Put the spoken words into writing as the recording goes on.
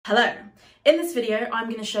Hello! In this video, I'm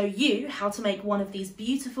going to show you how to make one of these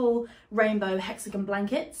beautiful rainbow hexagon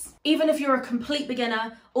blankets. Even if you're a complete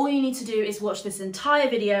beginner, all you need to do is watch this entire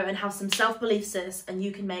video and have some self-belief, sis, and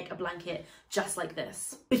you can make a blanket just like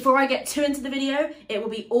this. Before I get too into the video, it will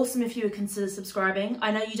be awesome if you would consider subscribing. I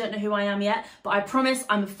know you don't know who I am yet, but I promise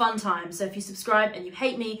I'm a fun time, so if you subscribe and you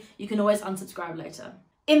hate me, you can always unsubscribe later.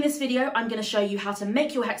 In this video, I'm going to show you how to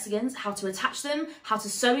make your hexagons, how to attach them, how to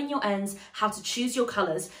sew in your ends, how to choose your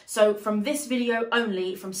colours. So from this video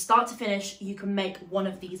only, from start to finish, you can make one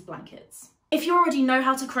of these blankets. If you already know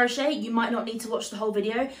how to crochet, you might not need to watch the whole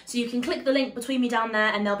video, so you can click the link between me down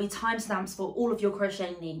there and there'll be timestamps for all of your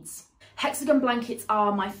crocheting needs. Hexagon blankets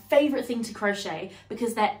are my favourite thing to crochet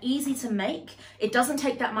because they're easy to make. It doesn't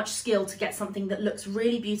take that much skill to get something that looks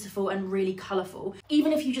really beautiful and really colourful.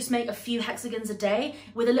 Even if you just make a few hexagons a day,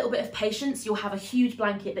 with a little bit of patience, you'll have a huge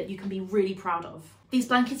blanket that you can be really proud of. These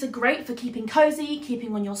blankets are great for keeping cosy,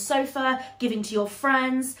 keeping on your sofa, giving to your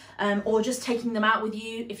friends, or just taking them out with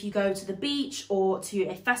you if you go to the beach or to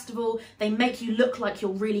a festival. They make you look like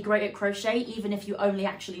you're really great at crochet, even if you only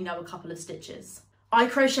actually know a couple of stitches. I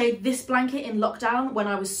crocheted this blanket in lockdown when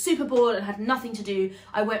I was super bored and had nothing to do.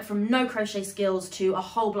 I went from no crochet skills to a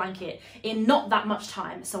whole blanket in not that much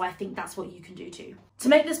time, so I think that's what you can do too. To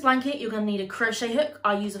make this blanket, you're going to need a crochet hook.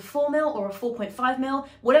 I use a 4mm or a 4.5mm.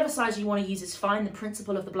 Whatever size you want to use is fine. The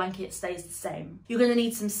principle of the blanket stays the same. You're going to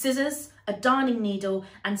need some scissors, a darning needle,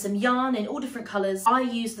 and some yarn in all different colours. I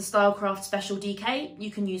use the StyleCraft Special DK. You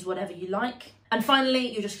can use whatever you like. And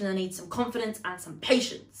finally, you're just going to need some confidence and some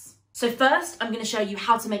patience. So first, I'm going to show you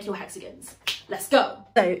how to make your hexagons. Let's go.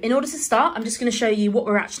 So in order to start, I'm just going to show you what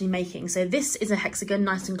we're actually making. So this is a hexagon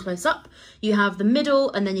nice and close up. You have the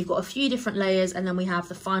middle and then you've got a few different layers and then we have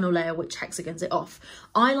the final layer which hexagons it off.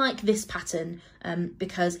 I like this pattern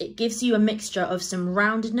because it gives you a mixture of some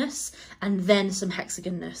roundedness and then some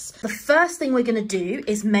hexagonness. The first thing we're going to do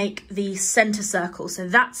is make the center circle. So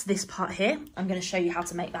that's this part here. I'm going to show you how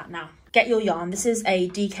to make that now. Get your yarn. This is a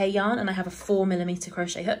DK yarn and I have a 4mm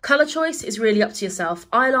crochet hook. Colour choice is really up to yourself.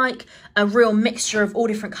 I like a real mixture of all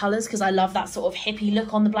different colours because I love that sort of hippie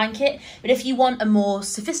look on the blanket. But if you want a more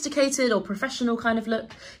sophisticated or professional kind of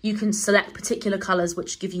look, you can select particular colours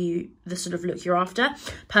which give you the sort of look you're after.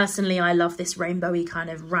 Personally, I love this rainbowy kind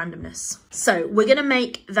of randomness. So we're going to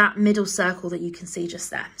make that middle circle that you can see just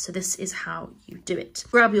there. So this is how you do it.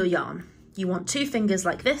 Grab your yarn. You want 2 fingers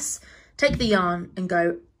like this. Take the yarn and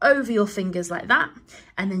go over your fingers like that,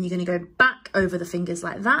 and then you're going to go back over the fingers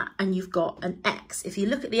like that, and you've got an X. If you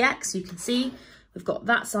look at the X, you can see we've got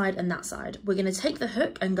that side and that side. We're going to take the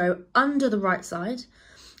hook and go under the right side,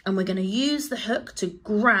 and we're going to use the hook to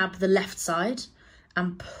grab the left side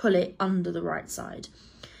and pull it under the right side.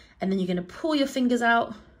 And then you're going to pull your fingers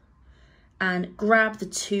out and grab the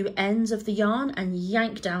 2 ends of the yarn and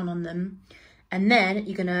yank down on them. And then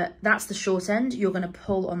you're going to, that's the short end, you're going to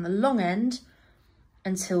pull on the long end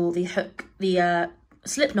until the hook, the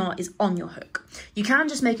slip knot is on your hook. You can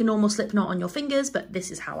just make a normal slip knot on your fingers, but this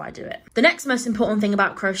is how I do it. The next most important thing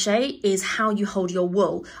about crochet is how you hold your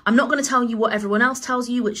wool. I'm not going to tell you what everyone else tells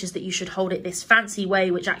you, which is that you should hold it this fancy way,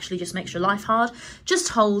 which actually just makes your life hard. Just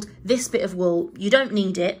hold this bit of wool. You don't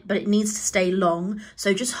need it, but it needs to stay long.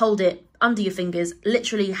 So just hold it under your fingers,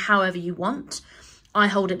 literally however you want. I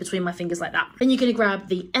hold it between my fingers like that. Then you're going to grab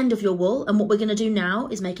the end of your wool, and what we're going to do now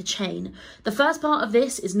is make a chain. The first part of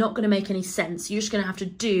this is not going to make any sense. You're just going to have to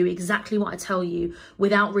do exactly what I tell you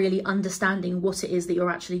without really understanding what it is that you're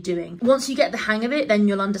actually doing. Once you get the hang of it, then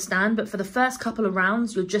you'll understand, but for the first couple of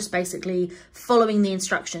rounds, you're just basically following the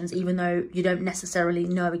instructions, even though you don't necessarily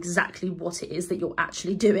know exactly what it is that you're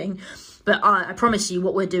actually doing. But I promise you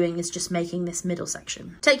what we're doing is just making this middle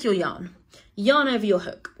section. Take your yarn. Yarn over your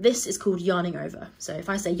hook. This is called yarning over. So if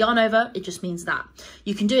I say yarn over, it just means that.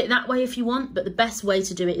 You can do it that way if you want, but the best way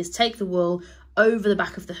to do it is take the wool over the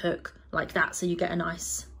back of the hook like that, so you get a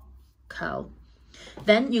nice curl.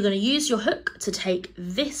 Then you're going to use your hook to take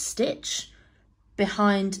this stitch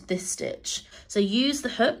behind this stitch. So use the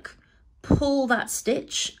hook, pull that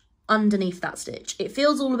stitch underneath that stitch. It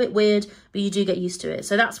feels all a bit weird, but you do get used to it.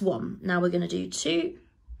 So that's 1. Now we're going to do 2,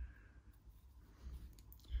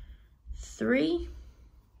 3,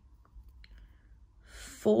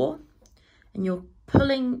 4, and you're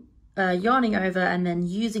pulling, yarning over and then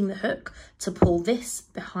using the hook to pull this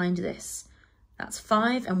behind this. That's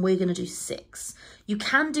 5, and we're going to do 6. You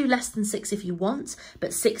can do less than 6 if you want,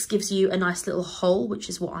 but 6 gives you a nice little hole, which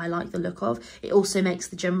is what I like the look of. It also makes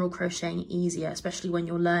the general crocheting easier, especially when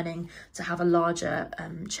you're learning to have a larger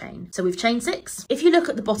chain. So we've chained 6. If you look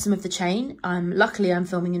at the bottom of the chain, luckily I'm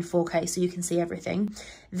filming in 4K so you can see everything.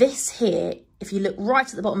 This here if you look right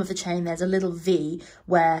at the bottom of the chain, there's a little V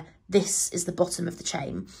where this is the bottom of the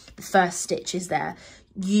chain. The first stitch is there.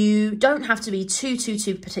 You don't have to be too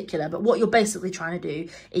particular, but what you're basically trying to do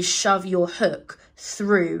is shove your hook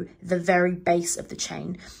through the very base of the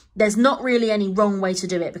chain. There's not really any wrong way to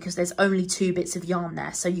do it because there's only 2 bits of yarn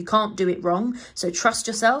there, so you can't do it wrong. So trust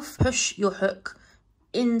yourself, push your hook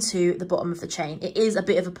into the bottom of the chain. It is a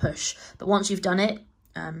bit of a push, but once you've done it,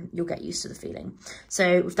 you'll get used to the feeling.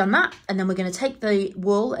 So we've done that, and then we're going to take the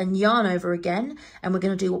wool and yarn over again, and we're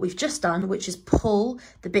going to do what we've just done, which is pull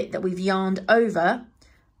the bit that we've yarned over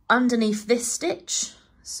underneath this stitch.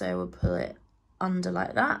 So we'll pull it under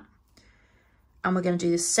like that, and we're going to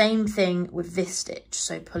do the same thing with this stitch,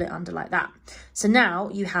 so pull it under like that. So now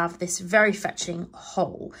you have this very fetching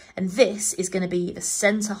hole, and this is going to be the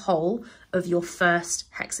center hole of your first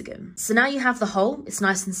hexagon. So now you have the hole. It's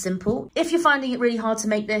nice and simple. If you're finding it really hard to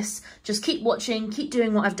make this, just keep watching, keep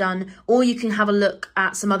doing what I've done, or you can have a look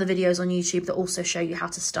at some other videos on YouTube that also show you how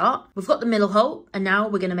to start. We've got the middle hole, and now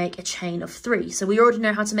we're going to make a chain of 3. So we already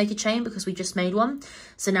know how to make a chain because we just made one.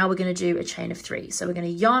 So now we're going to do a chain of 3. So we're going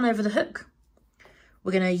to yarn over the hook.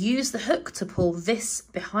 We're going to use the hook to pull this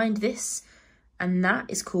behind this, and that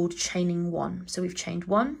is called chaining 1. So we've chained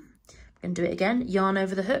 1. We're going to do it again. Yarn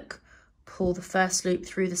over the hook, pull the first loop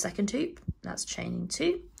through the second loop. That's chaining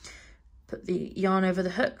 2. Put the yarn over the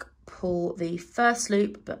hook, pull the first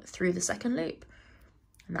loop but through the second loop,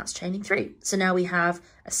 and that's chaining 3. So now we have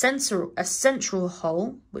a central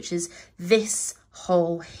hole, which is this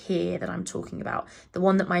hole here that I'm talking about, the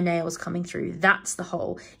one that my nail is coming through. That's the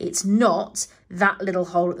hole. It's not that little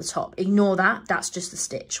hole at the top. Ignore that. That's just a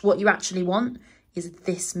stitch. What you actually want is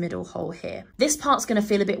this middle hole here. This part's going to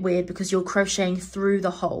feel a bit weird because you're crocheting through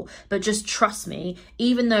the hole, but just trust me,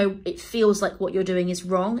 even though it feels like what you're doing is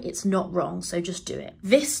wrong, it's not wrong, so just do it.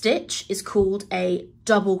 This stitch is called a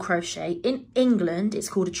double crochet. In England, it's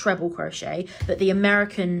called a treble crochet, but the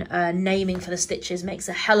American naming for the stitches makes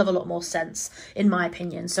a hell of a lot more sense, in my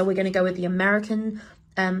opinion. So we're going to go with the American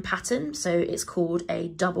pattern, so it's called a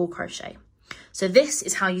double crochet. So this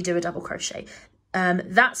is how you do a double crochet.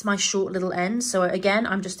 That's my short little end. So again,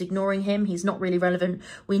 I'm just ignoring him. He's not really relevant.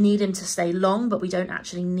 We need him to stay long, but we don't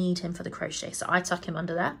actually need him for the crochet. So I tuck him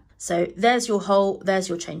under there. So there's your hole. There's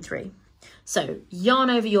your chain 3. So yarn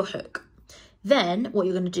over your hook. Then what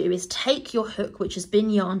you're going to do is take your hook, which has been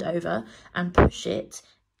yarned over, and push it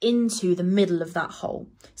into the middle of that hole.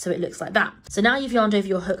 So it looks like that. So now you've yarned over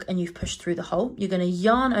your hook and you've pushed through the hole. You're going to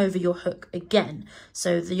yarn over your hook again.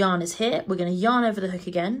 So the yarn is here. We're going to yarn over the hook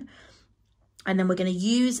again. And then we're going to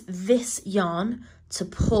use this yarn to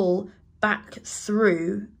pull back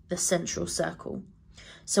through the central circle.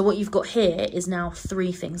 So what you've got here is now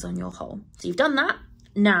 3 things on your hole. So you've done that.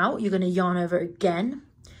 Now you're going to yarn over again.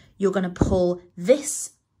 You're going to pull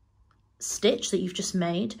this stitch that you've just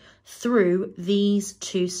made through these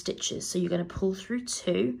 2 stitches. So you're going to pull through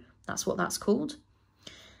 2. That's what that's called.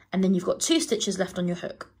 And then you've got 2 stitches left on your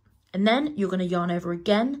hook. And then you're going to yarn over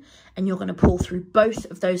again, and you're going to pull through both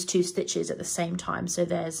of those 2 stitches at the same time. So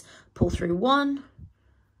there's pull through 1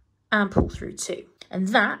 and pull through 2. And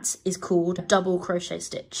that is called a double crochet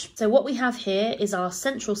stitch. So what we have here is our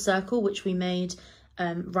central circle, which we made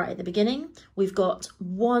right at the beginning. We've got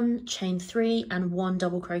 1 chain 3 and 1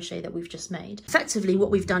 double crochet that we've just made. Effectively,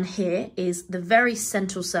 what we've done here is the very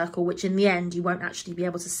central circle, which in the end you won't actually be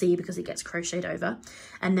able to see because it gets crocheted over.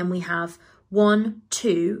 And then we have 1,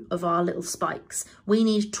 2 of our little spikes. We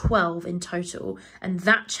need 12 in total, and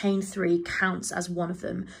that chain 3 counts as one of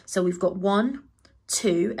them. So we've got 1,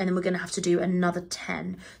 2, and then we're going to have to do another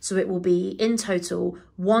 10. So it will be in total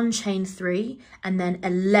 1 chain 3 and then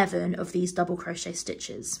 11 of these double crochet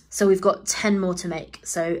stitches. So we've got 10 more to make.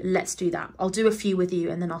 So let's do that. I'll do a few with you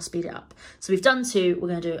and then I'll speed it up. So we've done 2, we're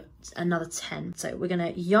going to do another 10. So we're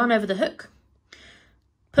going to yarn over the hook,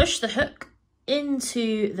 push the hook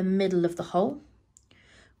into the middle of the hole,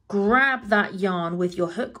 grab that yarn with your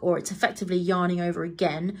hook, or it's effectively yarning over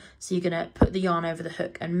again. So you're going to put the yarn over the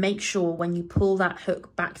hook and make sure when you pull that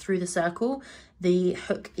hook back through the circle, the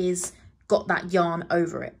hook is got that yarn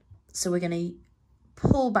over it. So we're going to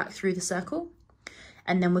pull back through the circle,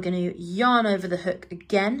 and then we're going to yarn over the hook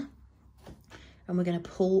again, and we're going to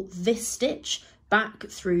pull this stitch back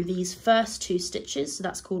through these first 2 stitches. So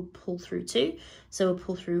that's called pull through 2. So we'll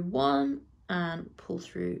pull through 1 and pull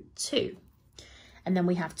through 2. And then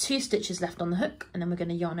we have 2 stitches left on the hook, and then we're going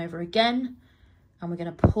to yarn over again, and we're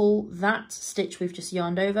going to pull that stitch we've just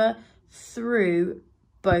yarned over through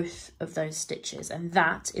both of those stitches, and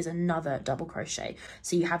that is another double crochet.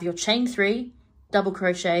 So you have your chain 3, double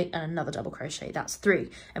crochet and another double crochet. That's 3,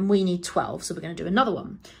 and we need 12, so we're going to do another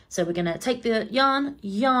one. So we're going to take the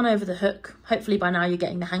yarn over the hook. Hopefully by now you're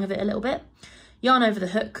getting the hang of it a little bit. Yarn over the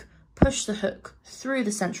hook, push the hook through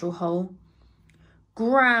the central hole,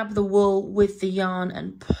 grab the wool with the yarn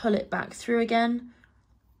and pull it back through again,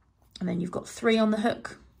 and then you've got 3 on the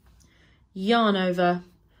hook. Yarn over,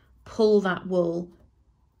 pull that wool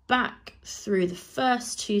back through the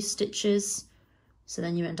first 2 stitches, so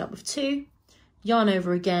then you end up with 2. Yarn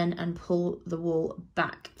over again and pull the wool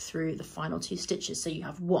back through the final 2 stitches, so you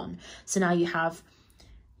have 1. So now you have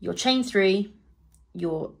your chain 3,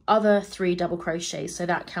 your other 3 double crochets, so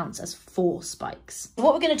that counts as 4 spikes. So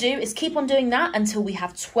what we're going to do is keep on doing that until we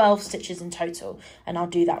have 12 stitches in total, and I'll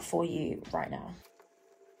do that for you right now.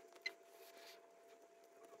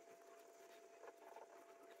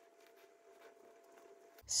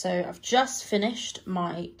 So I've just finished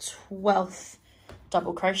my 12th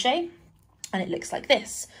double crochet, and it looks like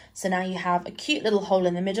this. So now you have a cute little hole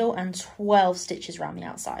in the middle and 12 stitches around the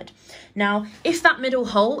outside. Now, if that middle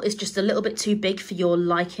hole is just a little bit too big for your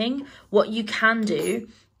liking, what you can do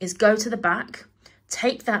is go to the back,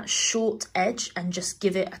 take that short edge and just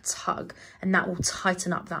give it a tug, and that will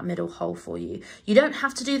tighten up that middle hole for you. You don't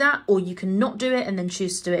have to do that, or you can not do it and then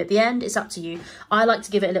choose to do it at the end. It's up to you. I like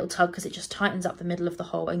to give it a little tug because it just tightens up the middle of the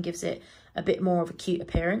hole and gives it a bit more of a cute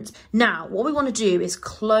appearance. Now, what we want to do is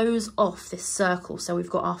close off this circle so we've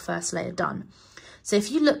got our first layer done. So if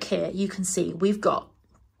you look here, you can see we've got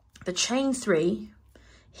the chain 3.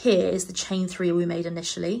 Here is the chain 3 we made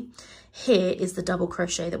initially. Here is the double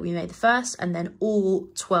crochet that we made the first, and then all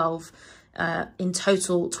 12, in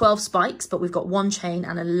total 12 spikes, but we've got 1 chain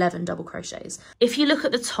and 11 double crochets. If you look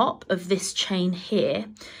at the top of this chain here,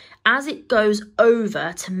 as it goes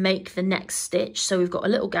over to make the next stitch, so we've got a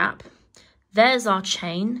little gap, there's our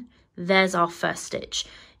chain, there's our first stitch.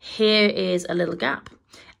 Here is a little gap,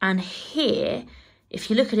 and here, if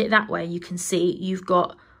you look at it that way, you can see you've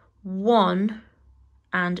got 1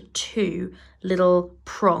 and 2 little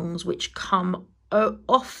prongs which come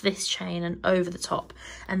off this chain and over the top,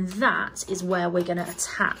 and that is where we're going to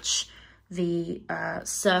attach the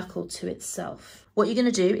circle to itself. What you're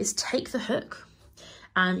going to do is take the hook,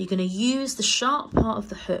 and you're going to use the sharp part of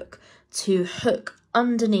the hook to hook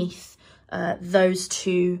underneath those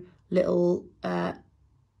 2 little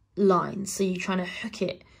lines. So you're trying to hook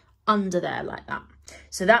it under there like that.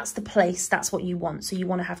 So that's the place, that's what you want. So you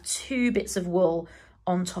want to have 2 bits of wool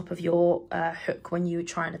on top of your hook when you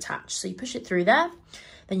try and attach. So you push it through there,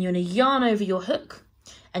 then you're going to yarn over your hook,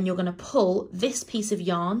 and you're going to pull this piece of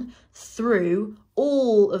yarn through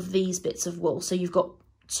all of these bits of wool. So you've got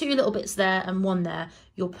 2 little bits there and 1 there.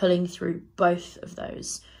 You're pulling through both of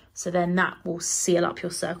those. So then that will seal up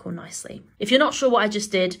your circle nicely. If you're not sure what I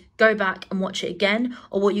just did, go back and watch it again.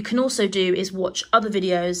 Or what you can also do is watch other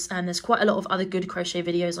videos, and there's quite a lot of other good crochet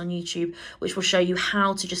videos on YouTube which will show you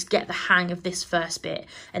how to just get the hang of this first bit,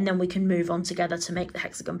 and then we can move on together to make the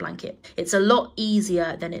hexagon blanket. It's a lot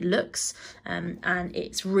easier than it looks, and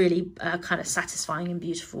it's really kind of satisfying and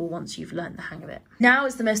beautiful once you've learned the hang of it. Now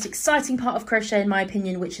is the most exciting part of crochet in my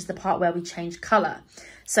opinion, which is the part where we change colour.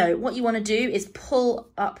 So what you want to do is pull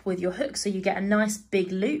up with your hook so you get a nice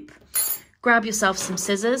big loop. Grab yourself some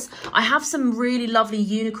scissors. I have some really lovely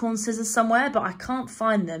unicorn scissors somewhere, but I can't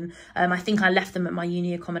find them. I think I left them at my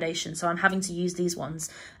uni accommodation, so I'm having to use these ones.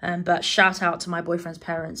 But shout out to my boyfriend's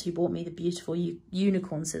parents who bought me the beautiful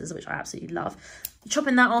unicorn scissors, which I absolutely love.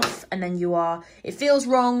 Chopping that off, and then it feels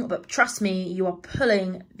wrong, but trust me, you are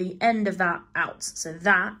pulling the end of that out. So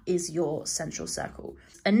that is your central circle.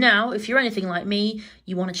 And now, if you're anything like me,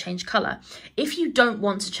 you want to change colour. If you don't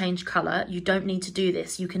want to change colour, you don't need to do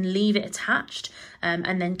this. You can leave it attached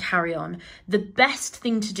and then carry on. The best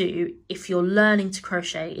thing to do if you're learning to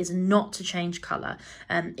crochet is not to change colour.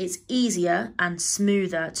 It's easier and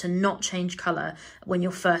smoother to not change colour when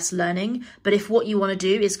you're first learning. But if what you want to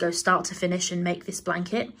do is go start to finish and make this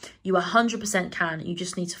blanket, you 100% can. You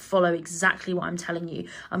just need to follow exactly what I'm telling you.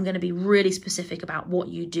 I'm going to be really specific about what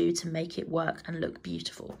you do to make it work and look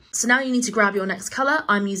beautiful. So now you need to grab your next colour.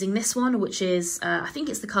 I'm using this one, which is, I think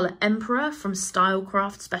it's the colour Emperor from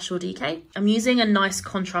StyleCraft Special DK. I'm using a nice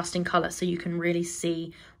contrasting colour so you can really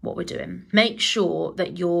see what we're doing. Make sure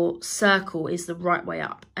that your circle is the right way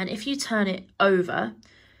up. And if you turn it over,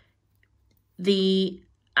 the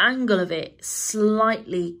angle of it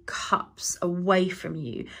slightly cups away from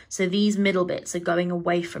you. So these middle bits are going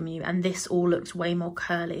away from you, and this all looks way more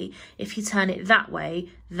curly. If you turn it that way,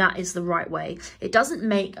 that is the right way. It doesn't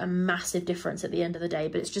make a massive difference at the end of the day,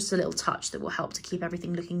 but it's just a little touch that will help to keep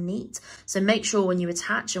everything looking neat. So make sure when you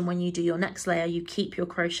attach and when you do your next layer, you keep your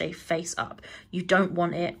crochet face up. You don't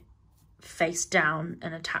want it face down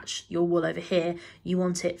and attach your wool over here. You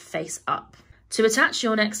want it face up. To attach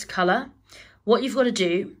your next colour, what you've got to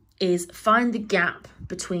do is find the gap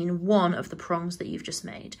between one of the prongs that you've just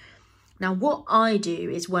made. Now what I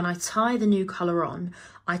do is when I tie the new colour on,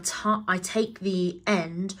 I take the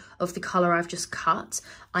end of the colour I've just cut,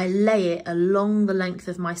 I lay it along the length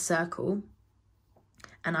of my circle,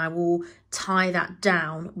 and I will tie that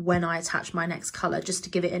down when I attach my next colour, just to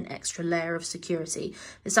give it an extra layer of security.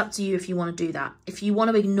 It's up to you if you want to do that. If you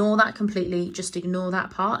want to ignore that completely, just ignore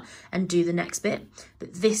that part and do the next bit.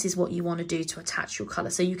 But this is what you want to do to attach your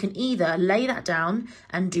colour. So you can either lay that down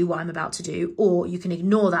and do what I'm about to do, or you can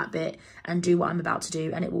ignore that bit and do what I'm about to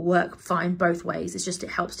do, and it will work fine both ways. It's just,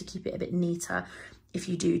 it helps to keep it a bit neater if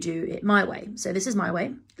you do it my way. So this is my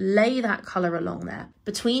way. Lay that colour along there.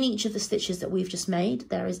 Between each of the stitches that we've just made,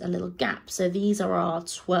 there is a little gap. So these are our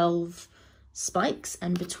 12 spikes,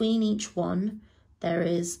 and between each one, there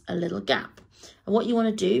is a little gap. And what you want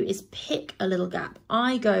to do is pick a little gap.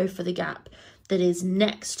 I go for the gap that is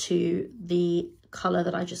next to the colour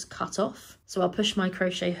that I just cut off. So I'll push my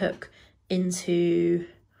crochet hook into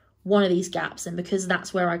one of these gaps, and because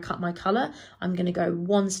that's where I cut my colour, I'm going to go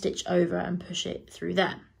one stitch over and push it through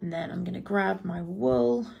there. And then I'm going to grab my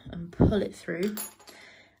wool and pull it through,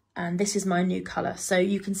 and this is my new colour. So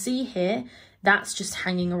you can see here, that's just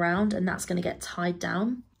hanging around and that's going to get tied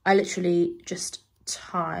down. I literally just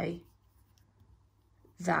tie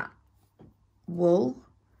that wool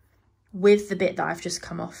with the bit that I've just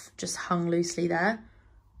come off, just hung loosely there.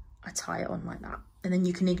 I tie it on like that. And then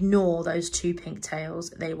you can ignore those two pink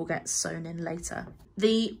tails, they will get sewn in later.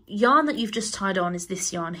 The yarn that you've just tied on is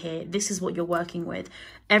this yarn here. This is what you're working with.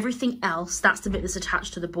 Everything else, that's the bit that's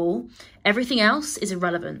attached to the ball. Everything else is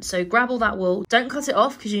irrelevant. So grab all that wool, don't cut it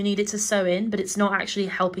off because you need it to sew in, but it's not actually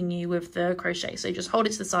helping you with the crochet. So just hold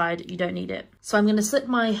it to the side, you don't need it. So I'm going to slip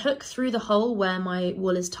my hook through the hole where my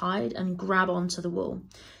wool is tied and grab onto the wool.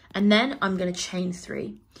 And then I'm going to chain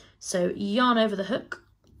 3. So yarn over the hook,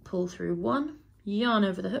 pull through 1, yarn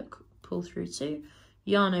over the hook, pull through 2,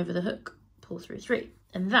 yarn over the hook, pull through 3.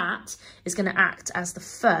 And that is going to act as the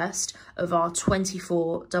first of our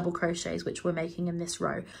 24 double crochets which we're making in this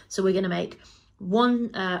row. So we're going to make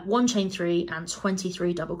one chain 3 and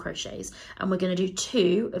 23 double crochets, and we're going to do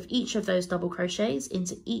 2 of each of those double crochets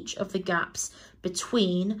into each of the gaps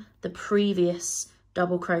between the previous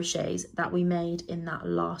double crochets that we made in that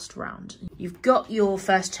last round. You've got your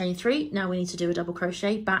first chain 3. Now we need to do a double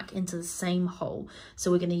crochet back into the same hole. So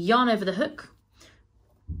we're going to yarn over the hook,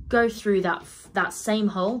 go through that same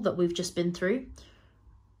hole that we've just been through,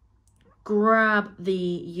 grab the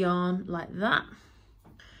yarn like that,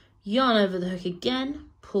 yarn over the hook again,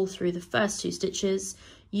 pull through the first 2 stitches,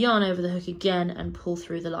 yarn over the hook again and pull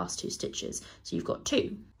through the last 2 stitches. So you've got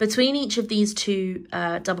 2. Between each of these 2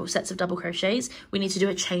 double sets of double crochets, we need to do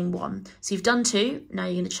a chain 1. So you've done 2, now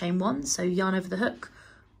you're going to chain 1. So yarn over the hook,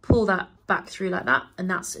 pull that back through like that, and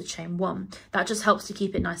that's a chain 1. That just helps to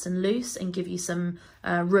keep it nice and loose and give you some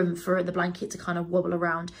room for the blanket to kind of wobble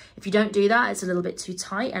around. If you don't do that, it's a little bit too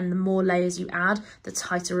tight, and the more layers you add, the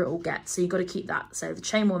tighter it will get. So you've got to keep that. So the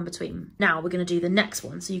chain 1 between. Now we're going to do the next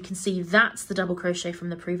one. So you can see that's the double crochet from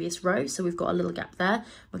the previous row. So we've got a little gap there.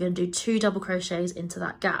 We're going to do 2 double crochets into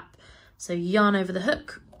that gap. So yarn over the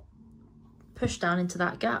hook, push down into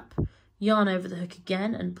that gap, yarn over the hook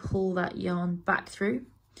again and pull that yarn back through.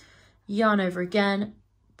 Yarn over again,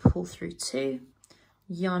 pull through 2,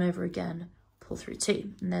 yarn over again, pull through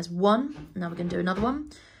 2. And there's 1. Now we're going to do another one.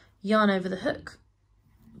 Yarn over the hook,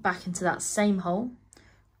 back into that same hole,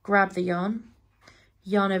 grab the yarn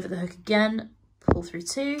over the hook again, pull through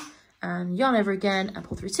 2, and yarn over again and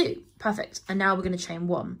pull through 2. Perfect. And now we're going to chain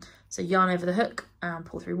 1. So yarn over the hook and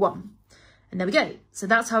pull through 1. And there we go. So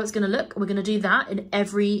that's how it's going to look. We're going to do that in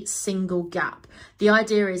every single gap. The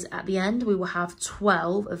idea is at the end, we will have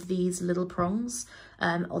 12 of these little prongs,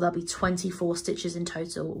 or there'll be 24 stitches in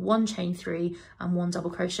total, 1 chain 3 and 1 double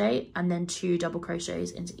crochet, and then 2 double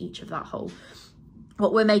crochets into each of that hole.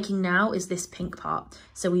 What we're making now is this pink part.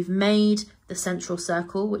 So we've made the central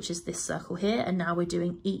circle, which is this circle here, and now we're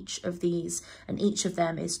doing each of these, and each of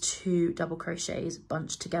them is 2 double crochets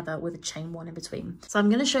bunched together with a chain 1 in between. So I'm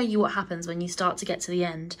going to show you what happens when you start to get to the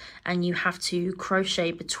end and you have to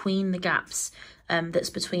crochet between the gaps that's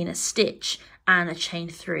between a stitch and a chain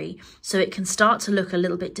 3. So it can start to look a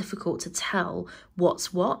little bit difficult to tell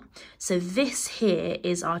what's what. So this here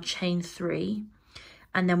is our chain 3.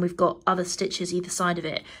 And then we've got other stitches either side of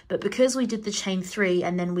it. But because we did the chain 3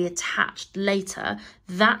 and then we attached later,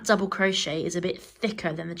 that double crochet is a bit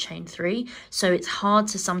thicker than the chain 3. So it's hard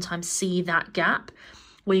to sometimes see that gap.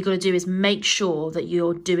 what you've got to do is make sure that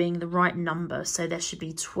you're doing the right number. So there should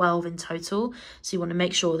be 12 in total. So you want to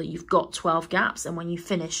make sure that you've got 12 gaps, and when you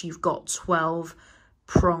finish, you've got 12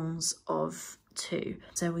 prongs of 2.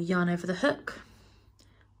 So we yarn over the hook,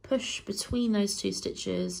 push between those 2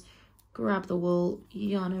 stitches, grab the wool,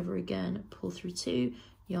 yarn over again, pull through 2,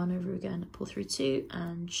 yarn over again, pull through 2,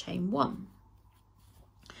 and chain 1.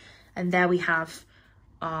 And there we have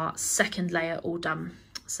our second layer all done.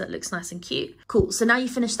 So it looks nice and cute. Cool, so now you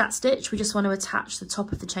finish that stitch, we just want to attach the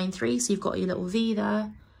top of the chain 3. So you've got your little V there,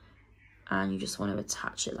 and you just want to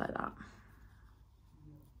attach it like that.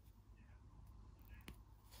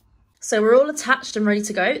 So we're all attached and ready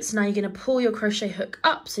to go. So now you're going to pull your crochet hook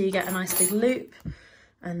up so you get a nice big loop,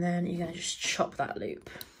 and then you're going to just chop that loop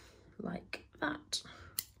like that.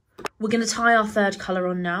 We're going to tie our third colour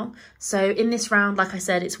on now. So in this round, like I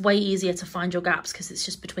said, it's way easier to find your gaps because it's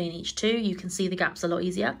just between each 2. You can see the gaps a lot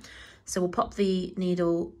easier. So we'll pop the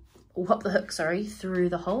needle, we'll pop the hook, sorry, through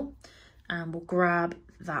the hole, and we'll grab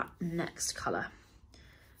that next colour.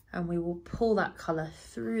 And we will pull that colour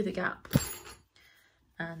through the gap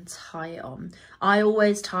and tie it on. I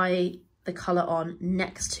always tie the colour on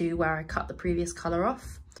next to where I cut the previous colour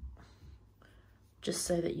off, just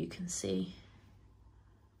so that you can see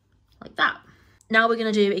like that. Now we're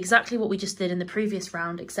going to do exactly what we just did in the previous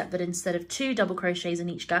round, except that instead of 2 double crochets in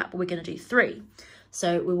each gap, we're going to do 3.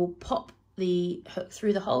 So we will pop the hook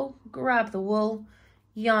through the hole, grab the wool,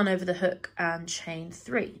 yarn over the hook, and chain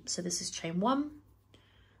 3. So this is chain 1,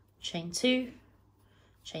 chain 2,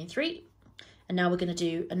 chain 3, and now we're going to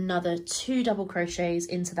do another 2 double crochets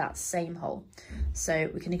into that same hole. So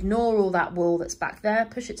we can ignore all that wool that's back there,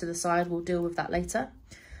 push it to the side, we'll deal with that later.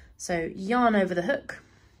 So yarn over the hook,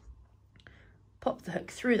 pop the hook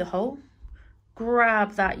through the hole,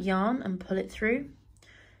 grab that yarn and pull it through,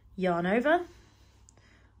 yarn over,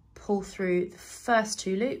 pull through the first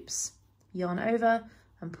 2 loops, yarn over,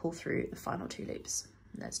 and pull through the final 2 loops.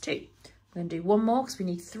 And there's 2. We're going to do 1 more because we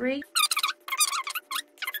need 3.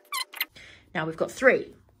 Now we've got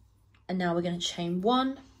 3. And now we're going to chain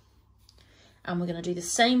 1, and we're going to do the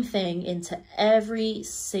same thing into every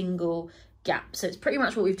single gap. So it's pretty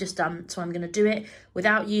much what we've just done. So I'm going to do it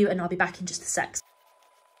without you, and I'll be back in just a sec.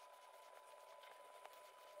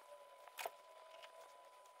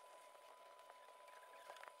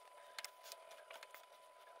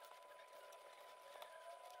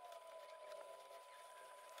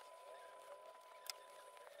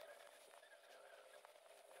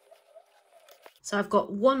 So I've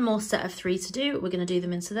got 1 more set of 3 to do. We're going to do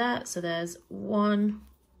them into there. So there's 1,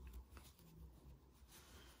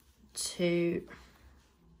 2,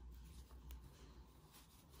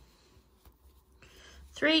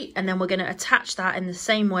 3, and then we're going to attach that in the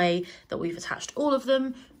same way that we've attached all of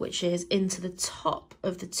them, which is into the top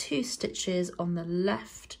of the 2 stitches on the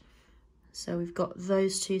left. So we've got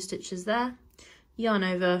those 2 stitches there, yarn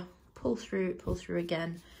over, pull through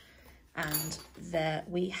again, and there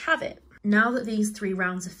we have it. Now that these 3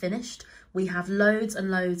 rounds are finished, we have loads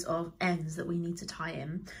and loads of ends that we need to tie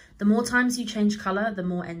in. The more times you change colour, the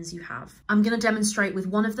more ends you have. I'm going to demonstrate with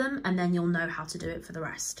one of them, and then you'll know how to do it for the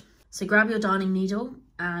rest. So grab your darning needle,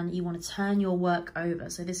 and you want to turn your work over.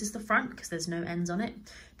 So this is the front because there's no ends on it.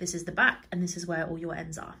 This is the back, and this is where all your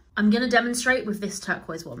ends are. I'm going to demonstrate with this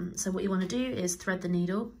turquoise one. So what you want to do is thread the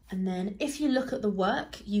needle, and then if you look at the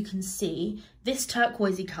work, you can see this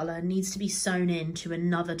turquoisey colour needs to be sewn into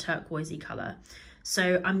another turquoisey colour.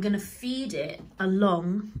 So I'm going to feed it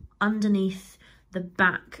along underneath the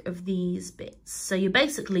back of these bits. So you're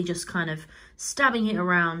basically just kind of stabbing it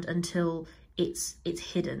around until it's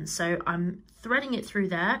hidden. So I'm threading it through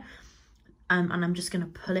there, and I'm just going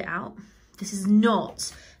to pull it out. This is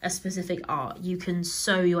not a specific art. You can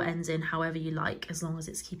sew your ends in however you like, as long as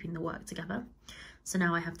it's keeping the work together. So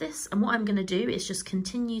now I have this, and what I'm going to do is just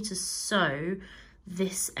continue to sew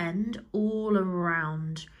this end all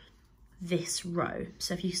around this row.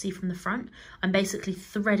 So if you see from the front, I'm basically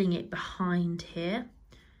threading it behind here.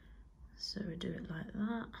 So we do it like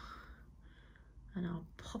that, and I'll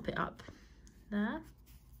pop it up there.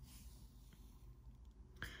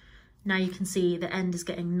 Now you can see the end is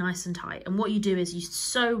getting nice and tight, and what you do is you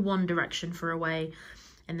sew one direction for a way,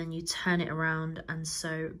 and then you turn it around and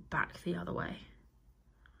sew back the other way,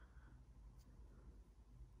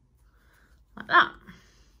 like that.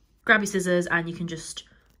 Grab your scissors and you can just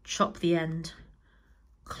chop the end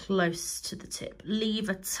close to the tip. Leave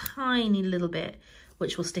a tiny little bit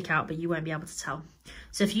which will stick out, but you won't be able to tell.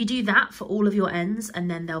 So if you do that for all of your ends, and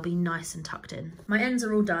then they'll be nice and tucked in. My ends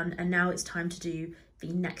are all done, and now it's time to do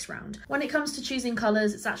the next round. When it comes to choosing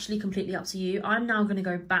colours, it's actually completely up to you. I'm now going to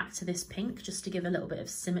go back to this pink just to give a little bit of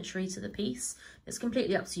symmetry to the piece. It's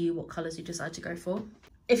completely up to you what colours you decide to go for.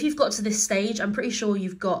 If you've got to this stage, I'm pretty sure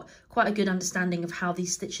you've got quite a good understanding of how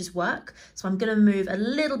these stitches work. So I'm going to move a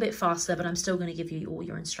little bit faster, but I'm still going to give you all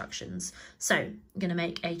your instructions. So I'm going to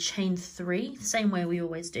make a chain 3, the same way we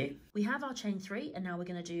always do. We have our chain 3, and now we're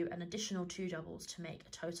going to do an additional 2 doubles to make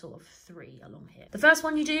a total of 3 along here. The first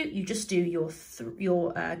one you just do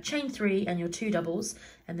your chain 3 and your 2 doubles,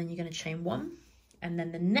 and then you're going to chain 1. And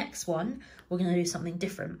then the next one, we're going to do something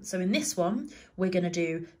different. So in this one, we're going to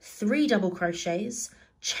do 3 double crochets,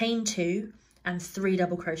 chain 2 and 3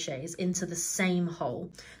 double crochets into the same hole.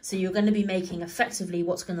 So you're going to be making effectively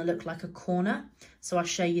what's going to look like a corner. So I'll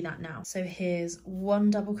show you that now. So here's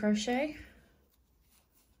 1 double crochet,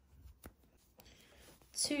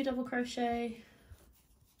 2 double crochet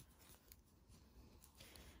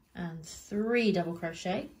and 3 double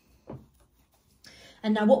crochet.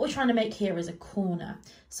 And now what we're trying to make here is a corner.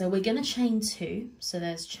 So we're going to chain 2. So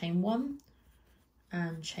there's chain 1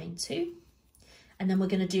 and chain 2. And then we're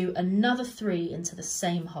going to do another 3 into the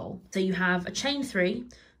same hole. So you have a chain 3,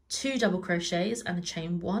 2 double crochets and a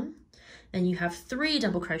chain 1. Then you have 3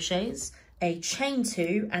 double crochets, a chain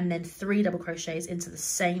 2 and then 3 double crochets into the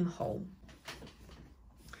same hole.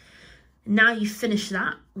 Now you finish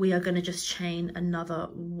that, we are going to just chain another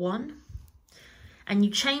 1. And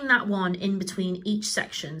you chain that 1 in between each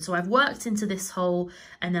section. So I've worked into this hole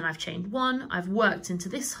and then I've chained 1, I've worked into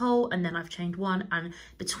this hole and then I've chained 1, and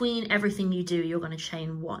between everything you do, you're going to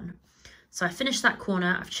chain 1. So I finished that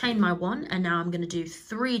corner, I've chained my 1, and now I'm going to do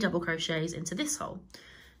 3 double crochets into this hole.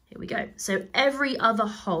 Here we go. So every other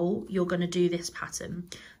hole, you're going to do this pattern.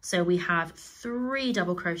 So we have 3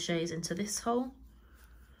 double crochets into this hole.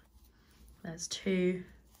 There's 2,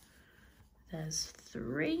 there's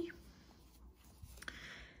 3.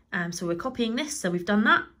 So we're copying this, so we've done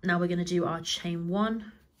that. Now we're going to do our chain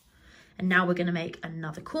 1, and now we're going to make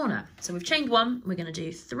another corner. So we've chained 1, we're going to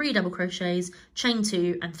do 3 double crochets, chain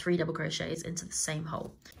 2 and 3 double crochets into the same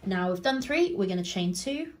hole. Now we've done 3, we're going to chain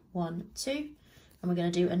 2, 1, 2, and we're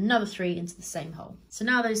going to do another 3 into the same hole. So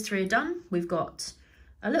now those 3 are done, we've got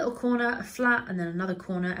a little corner, a flat, and then another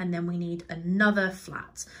corner, and then we need another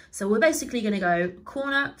flat. So we're basically going to go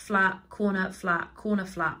corner, flat, corner, flat, corner,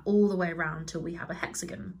 flat, all the way around till we have a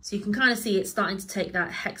hexagon. So you can kind of see it's starting to take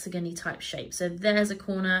that hexagon-y type shape. So there's a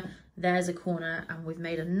corner, and we've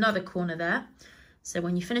made another corner there. So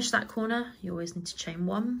when you finish that corner, you always need to chain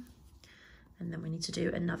 1, and then we need to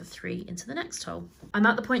do another 3 into the next hole. I'm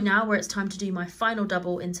at the point now where it's time to do my final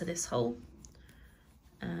double into this hole.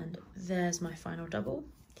 And there's my final double.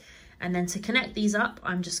 And then to connect these up,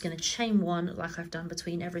 I'm just going to chain 1 like I've done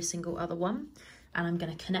between every single other one, and I'm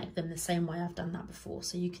going to connect them the same way I've done that before.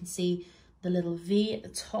 So you can see the little V at the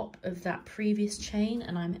top of that previous chain,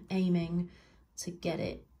 and I'm aiming to get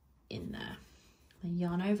it in there. I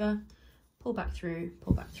yarn over, pull back through,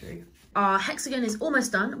 pull back through. Our hexagon is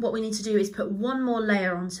almost done. What we need to do is put 1 more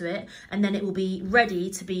layer onto it, and then it will be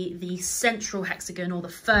ready to be the central hexagon, or the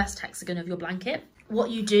first hexagon of your blanket. What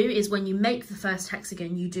you do is when you make the first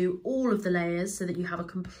hexagon, you do all of the layers so that you have a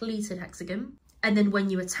completed hexagon. And then when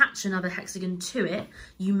you attach another hexagon to it,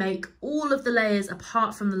 you make all of the layers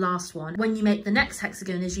apart from the last one. When you make the next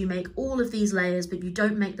hexagon is you make all of these layers, but you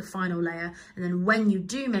don't make the final layer. And then when you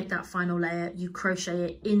do make that final layer, you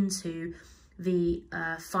crochet it into the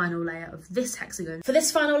final layer of this hexagon. For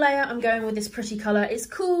this final layer, I'm going with this pretty colour. It's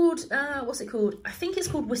called, what's it called? I think it's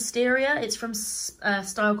called Wisteria. It's from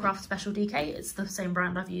StyleCraft Special DK. It's the same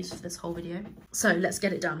brand I've used for this whole video. So let's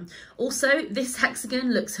get it done. Also, this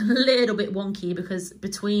hexagon looks a little bit wonky because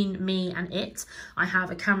between me and it, I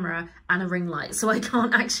have a camera and a ring light, so I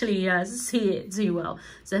can't actually see it too well.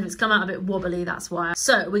 So if it's come out a bit wobbly, that's why.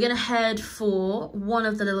 So we're gonna head for one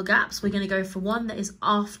of the little gaps. We're gonna go for one that is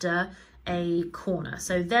after a corner.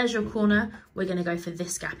 So there's your corner. We're going to go for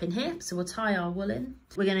this gap in here. So we'll tie our wool in.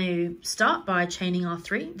 We're going to start by chaining our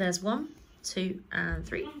 3. There's 1, 2 and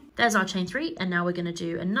 3. There's our chain 3, and now we're going to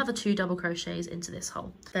do another 2 double crochets into this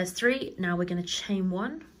hole. There's 3. Now we're going to chain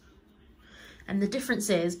 1. And the difference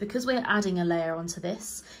is, because we're adding a layer onto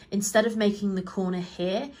this, instead of making the corner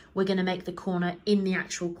here, we're going to make the corner in the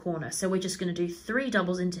actual corner. So we're just going to do 3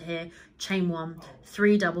 doubles into here, chain 1,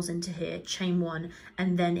 3 doubles into here, chain 1,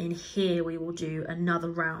 and then in here we will do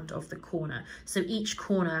another round of the corner. So each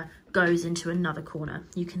corner goes into another corner.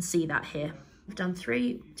 You can see that here. We've done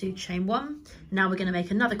 3, do chain 1. Now we're going to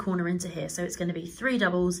make another corner into here. So it's going to be 3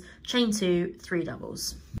 doubles, chain 2, 3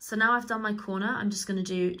 doubles. So now I've done my corner, I'm just going to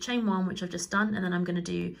do chain 1, which I've just done, and then I'm going to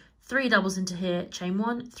do 3 doubles into here, chain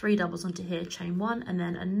 1, 3 doubles onto here, chain 1, and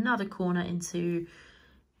then another corner into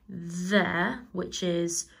there, which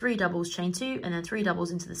is 3 doubles, chain 2, and then 3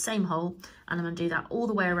 doubles into the same hole, and I'm going to do that all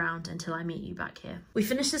the way around until I meet you back here. We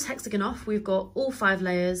finished this hexagon off, we've got all 5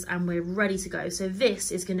 layers and we're ready to go. So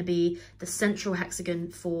this is going to be the central hexagon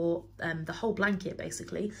for the whole blanket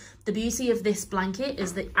basically. The beauty of this blanket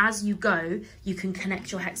is that as you go, you can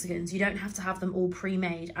connect your hexagons. You don't have to have them all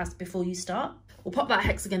pre-made as before you start. We'll pop that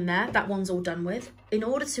hexagon there, that one's all done with. In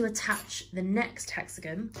order to attach the next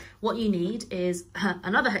hexagon, what you need is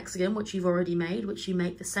another hexagon, which you've already made, which you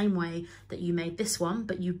make the same way that you made this one,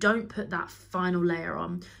 but you don't put that final layer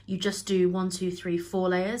on. You just do 1, 2, 3, 4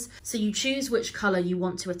 layers. So you choose which color you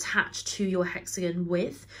want to attach to your hexagon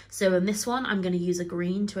with. So in this one, I'm going to use a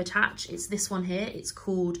green to attach. It's this one here. It's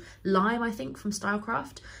called Lime, I think, from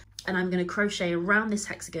StyleCraft. And I'm going to crochet around this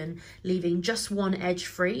hexagon, leaving just one edge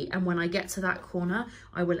free, and when I get to that corner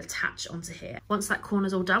I will attach onto here. Once that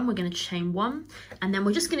corner's all done, we're going to chain 1, and then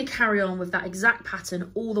we're just going to carry on with that exact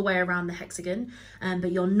pattern all the way around the hexagon,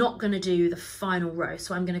 but you're not going to do the final row.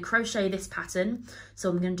 So I'm going to crochet this pattern.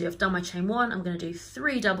 So I'm going to do, I've done my chain 1, I'm going to do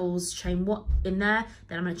 3 doubles, chain 1 in there,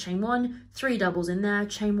 then I'm going to chain 1, 3 doubles in there,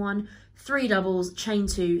 chain 1, 3 doubles, chain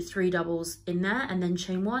 2, 3 doubles in there, and then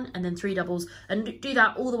chain 1, and then 3 doubles, and do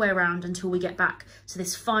that all the way around until we get back to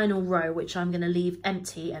this final row, which I'm going to leave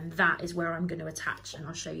empty, and that is where I'm going to attach, and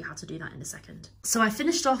I'll show you how to do that in a second. So I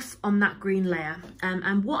finished off on that green layer,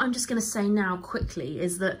 and what I'm just going to say now quickly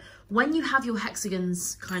is that when you have your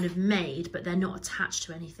hexagons kind of made, but they're not attached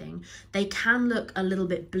to anything, they can look a little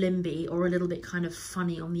bit blimby or a little bit kind of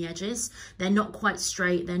funny on the edges. They're not quite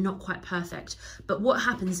straight, they're not quite perfect. But what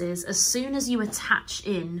happens is, as soon as you attach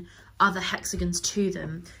in other hexagons to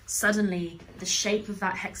them, suddenly the shape of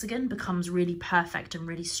that hexagon becomes really perfect and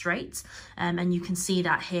really straight. And you can see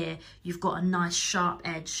that here, you've got a nice sharp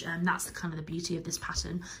edge, and that's the kind of the beauty of this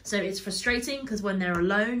pattern. So it's frustrating because when they're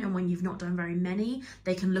alone and when you've not done very many,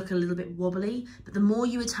 they can look a little bit wobbly, but the more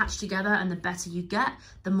you attach together and the better you get,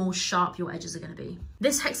 the more sharp your edges are going to be.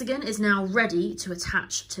 This hexagon is now ready to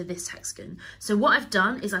attach to this hexagon. So what I've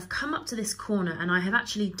done is I've come up to this corner and I have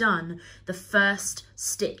actually done the first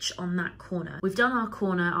stitch on that corner. We've done our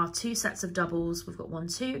corner, our 2 sets of doubles, we've got 1,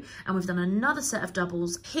 2, and we've done another set of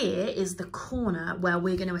doubles. Here is the corner where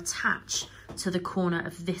we're going to attach to the corner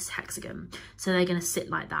of this hexagon. So they're going to sit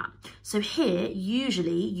like that. So here,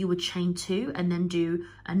 usually you would chain 2 and then do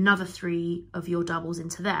another 3 of your doubles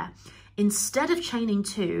into there. Instead of chaining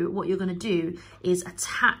 2, what you're going to do is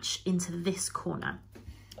attach into this corner.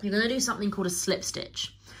 You're going to do something called a slip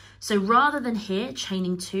stitch. So rather than here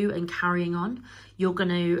chaining 2 and carrying on, you're going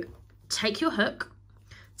to take your hook,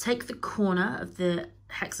 take the corner of the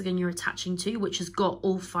hexagon you're attaching to, which has got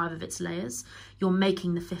all 5 of its layers. You're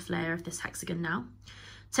making the 5th layer of this hexagon now.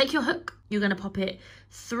 Take your hook, you're going to pop it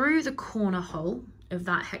through the corner hole of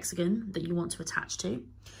that hexagon that you want to attach to.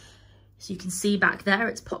 So you can see back there,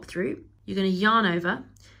 it's popped through. You're going to yarn over.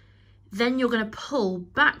 Then you're going to pull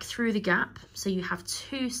back through the gap. So you have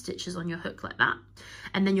 2 stitches on your hook like that.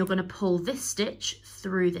 And then you're going to pull this stitch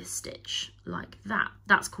through this stitch like that.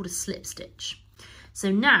 That's called a slip stitch.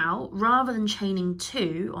 So now, rather than chaining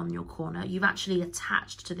 2 on your corner, you've actually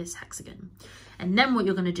attached to this hexagon. And then what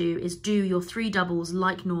you're going to do is do your 3 doubles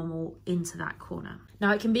like normal into that corner.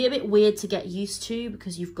 Now it can be a bit weird to get used to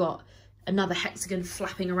because you've got another hexagon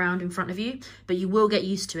flapping around in front of you, but you will get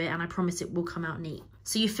used to it and I promise it will come out neat.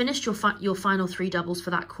 So you finished your final 3 doubles for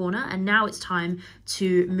that corner, and now it's time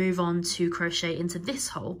to move on to crochet into this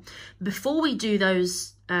hole. Before we do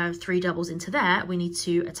those 3 doubles into there, we need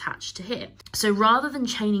to attach to here. So rather than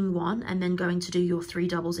chaining 1 and then going to do your 3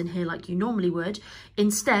 doubles in here like you normally would,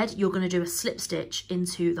 instead you're going to do a slip stitch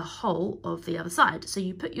into the hole of the other side. So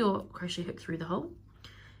you put your crochet hook through the hole,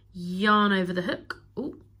 yarn over the hook,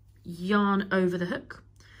 yarn over the hook,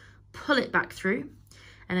 pull it back through,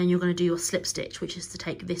 and then you're going to do your slip stitch, which is to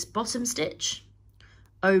take this bottom stitch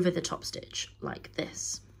over the top stitch like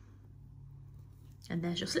this. And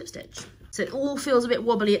there's your slip stitch. So it all feels a bit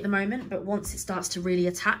wobbly at the moment, but once it starts to really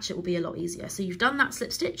attach, it will be a lot easier. So you've done that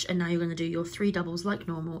slip stitch, and now you're going to do your 3 doubles like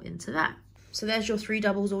normal into there. So there's your 3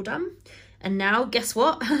 doubles all done. And now guess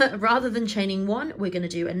what? Rather than chaining 1, we're going to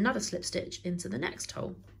do another slip stitch into the next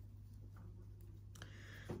hole.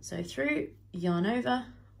 So through, yarn over,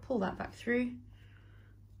 pull that back through,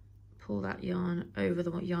 pull that yarn over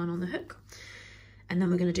the yarn on the hook, and then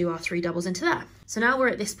we're going to do our 3 doubles into there. So now we're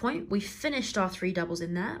at this point, we've finished our 3 doubles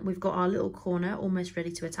in there, we've got our little corner almost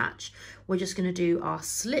ready to attach. We're just going to do our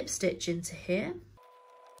slip stitch into here,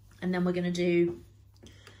 and then we're going to do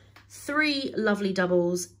 3 lovely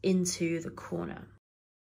doubles into the corner.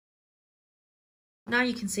 Now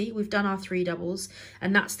you can see we've done our 3 doubles,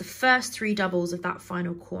 and that's the first 3 doubles of that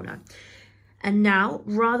final corner. And now,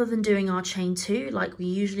 rather than doing our chain 2 like we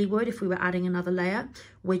usually would if we were adding another layer,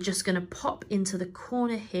 we're just going to pop into the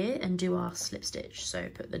corner here and do our slip stitch. So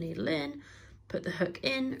put the needle in, put the hook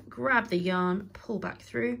in, grab the yarn, pull back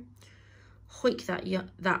through, hoik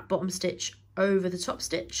that bottom stitch over the top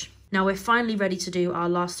stitch. Now we're finally ready to do our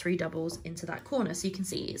last 3 doubles into that corner. So you can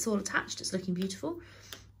see it's all attached, it's looking beautiful.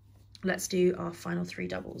 Let's do our final 3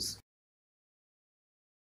 doubles.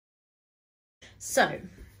 So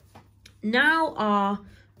now our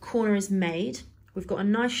corner is made. We've got a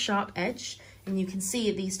nice sharp edge and you can see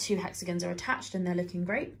these 2 hexagons are attached and they're looking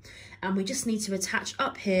great. And we just need to attach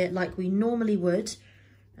up here like we normally would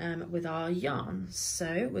with our yarn.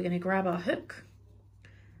 So we're going to grab our hook.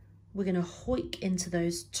 We're going to hoik into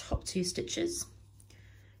those top 2 stitches,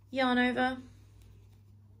 yarn over,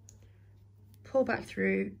 pull back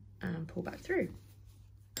through and pull back through.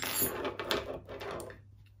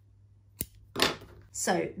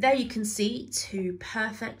 So there you can see 2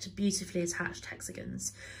 perfect, beautifully attached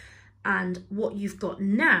hexagons. And what you've got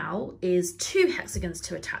now is 2 hexagons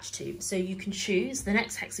to attach to. So you can choose the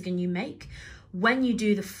next hexagon you make when you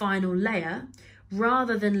do the final layer,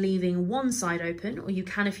 rather than leaving one side open, or you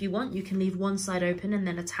can, if you want, you can leave one side open and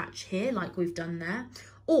then attach here like we've done there.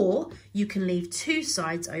 Or you can leave 2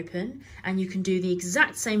 sides open and you can do the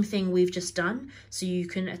exact same thing we've just done. So you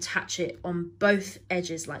can attach it on both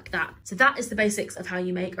edges like that. So that is the basics of how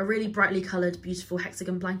you make a really brightly coloured, beautiful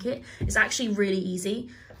hexagon blanket. It's actually really easy.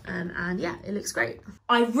 And yeah, it looks great.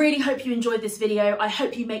 I really hope you enjoyed this video. I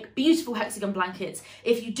hope you make beautiful hexagon blankets.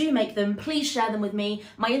 If you do make them, please share them with me.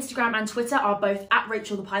 My Instagram and Twitter are both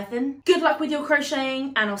 @RachelThePython. Good luck with your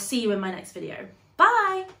crocheting and I'll see you in my next video.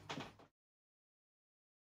 Bye!